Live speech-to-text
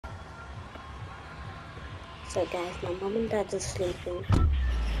So guys, my mom and dad are sleeping.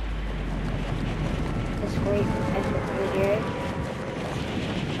 Let's wait for epic video.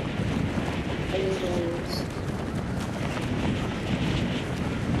 Anyways,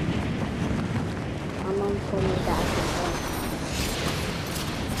 my mom told me that I could play.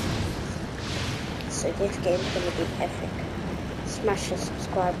 So this game's gonna be epic. Smash the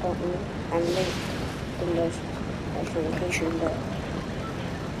subscribe button and link the notification bell.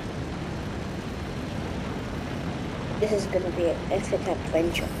 This is gonna be an epic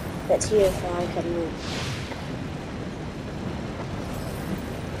adventure. Let's see if I can win.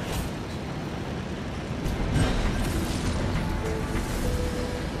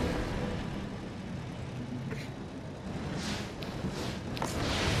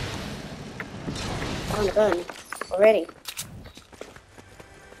 On the gun already.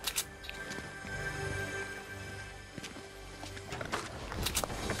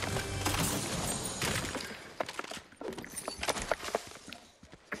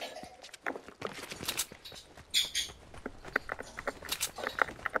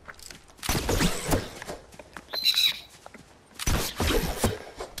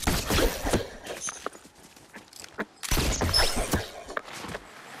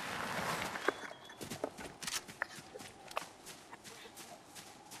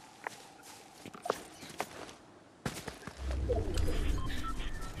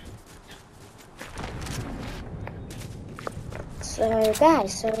 So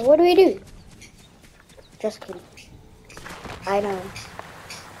guys, so what do we do? Just kidding. I know.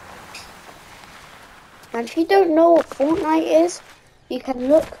 And if you don't know what Fortnite is, you can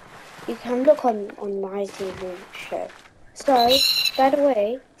look on my TV show. So, by the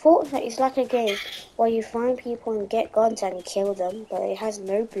way, Fortnite is like a game where you find people and get guns and kill them, but it has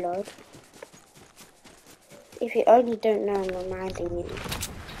no blood. If you only don't know, I'm reminding you.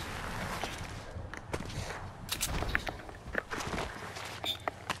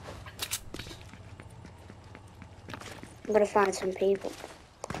 I'm gonna find some people.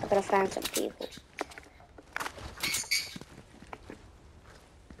 I'm gonna find some people.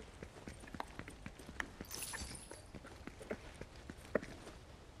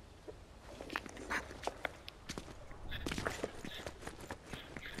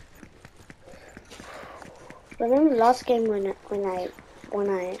 Remember last game when I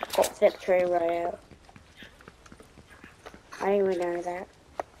got victory royale? I didn't even know that.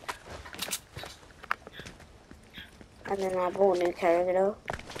 And then I bought a new character.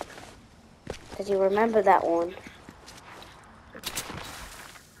 Does you remember that one?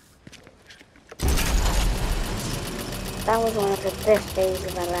 That was one of the best days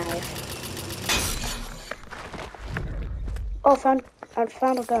of my life. Oh, I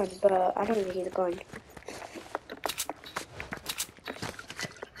found a gun, but I don't need a gun.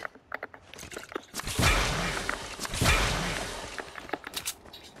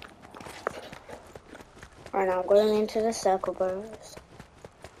 Right now, I'm going into the circle burst.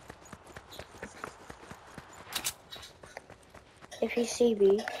 If you see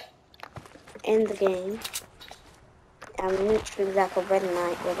me in the game, I'm literally like a red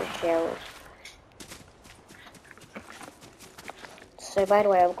knight with a shield. So by the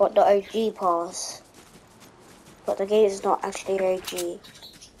way, I've got the OG pass, but the game is not actually OG.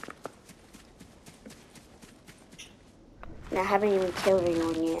 And I haven't even killed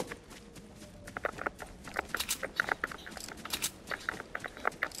anyone yet.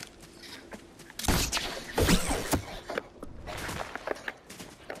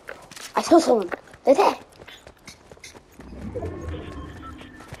 I saw someone. They're there.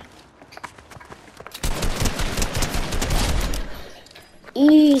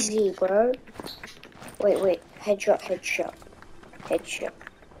 Easy, bro. Wait. Headshot.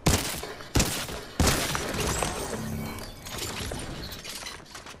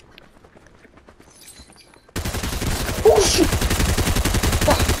 Oh shit!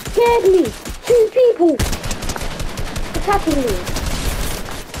 That scared me. 2 people attacking me.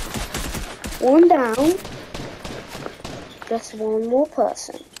 1 down. Just 1 more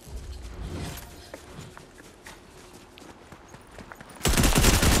person.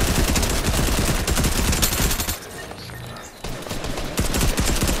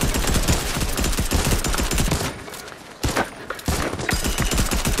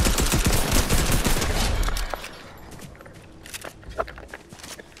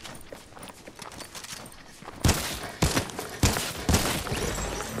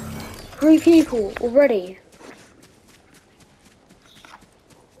 Three people already.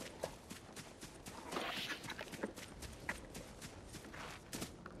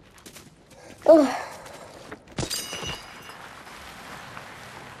 Ugh.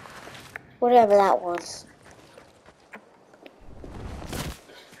 Whatever that was.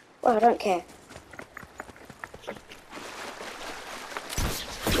 Well, I don't care.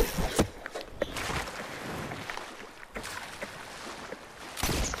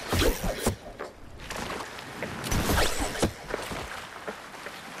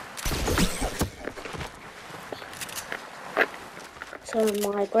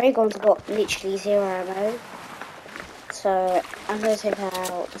 So my grey gun's got literally 0 ammo. So I'm gonna take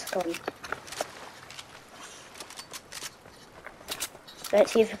out this gun.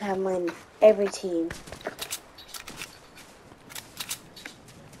 Let's see if we can win every team.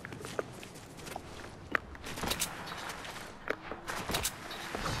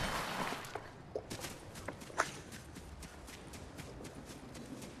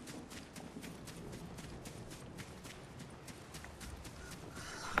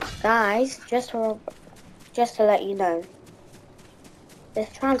 Guys, just to let you know, the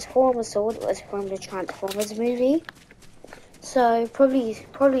Transformers sword was from the Transformers movie. So probably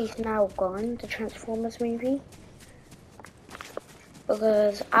it's now gone, the Transformers movie.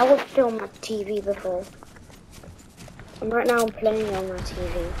 Because I watched it on my TV before. And right now I'm playing on my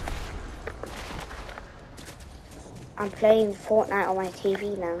TV. I'm playing Fortnite on my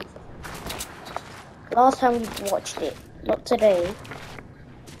TV now. Last time we watched it, not today.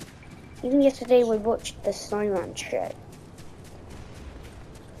 Even yesterday we watched the Snowman show.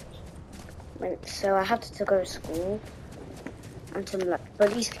 So I had to go to school. And some like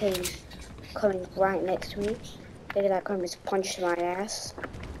bullies coming right next to me. They like almost punched my ass.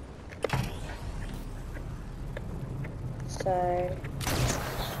 So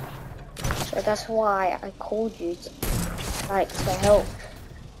that's why I called you to help.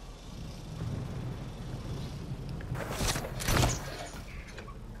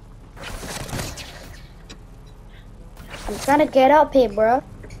 I'm trying to get up here, bro.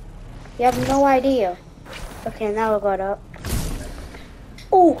 You have no idea. Okay, now I got up.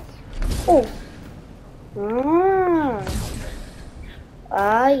 Oh, oh.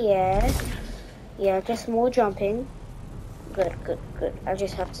 Yeah. Yeah, just more jumping. Good. I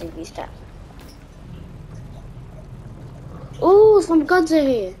just have to use that. Oh, some guns are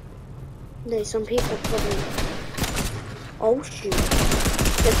here. There's some people probably. Oh shoot.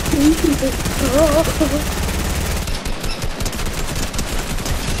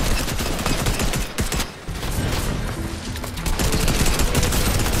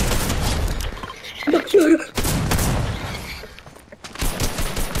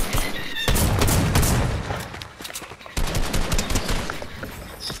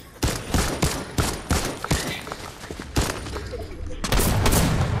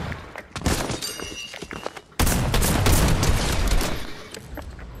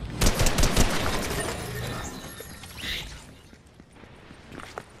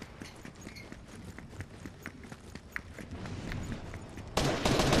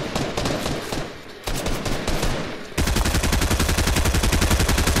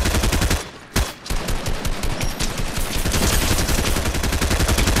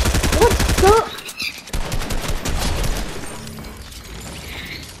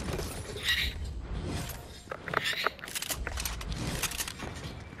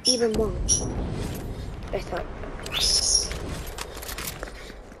 Even more better.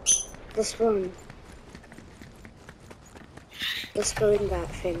 Let's run. Let's go in that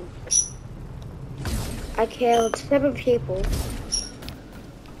thing. I killed 7 people.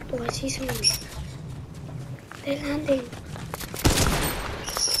 Oh, I see someone. They're landing.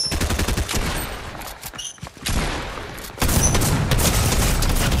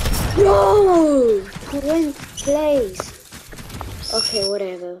 No! I went place. Okay,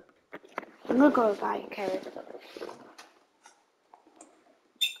 whatever. I'm gonna go buy carrots.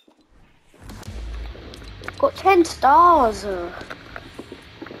 Got 10 stars.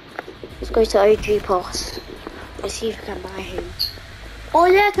 Let's go to OG Pass. Let's see if I can buy him. Oh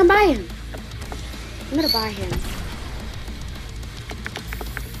yeah, I can buy him. I'm gonna buy him.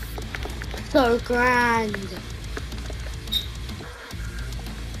 So grand.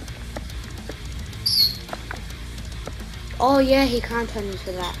 Oh yeah, he can't turn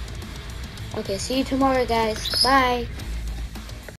into that. Okay, see you tomorrow guys. Bye.